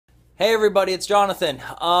Hey everybody, it's Jonathan.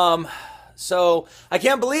 So I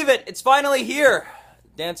can't believe it. It's finally here.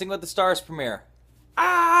 Dancing with the Stars premiere.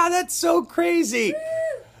 Ah, that's so crazy.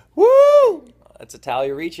 Woo! That's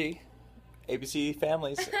Italia Ricci. ABC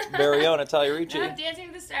Family's very own Italia Ricci. No, Dancing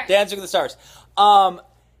with the Stars. Dancing with the Stars.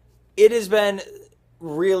 It has been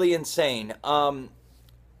really insane.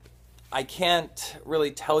 I can't really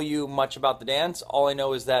tell you much about the dance. All I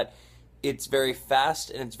know is that it's very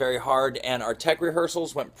fast and it's very hard, and our tech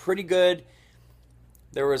rehearsals went pretty good.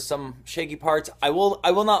 There was some shaky parts. I will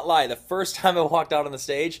not lie. The first time I walked out on the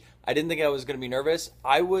stage, I didn't think I was going to be nervous.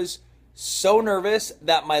 I was so nervous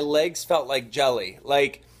that my legs felt like jelly.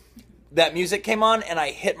 Like, that music came on and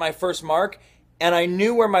I hit my first mark, and I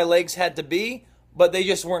knew where my legs had to be, but they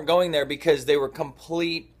just weren't going there because they were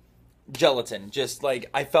complete gelatin. Just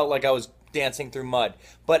like, I felt like I was dancing through mud.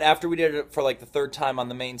 But after we did it for like the third time on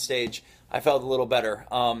the main stage, I felt a little better.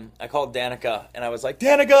 I called Danica and I was like,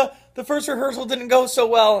 Danica, the first rehearsal didn't go so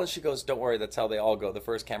well. And she goes, don't worry, that's how they all go. The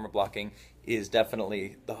first camera blocking is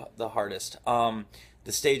definitely the hardest. The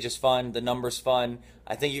stage is fun, the number's fun.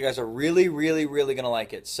 I think you guys are really, really, really gonna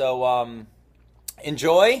like it. So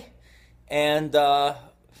enjoy, and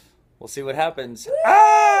we'll see what happens.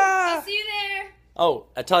 I'll see you there. Oh,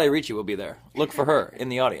 Italia Ricci will be there. Look for her in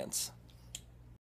the audience.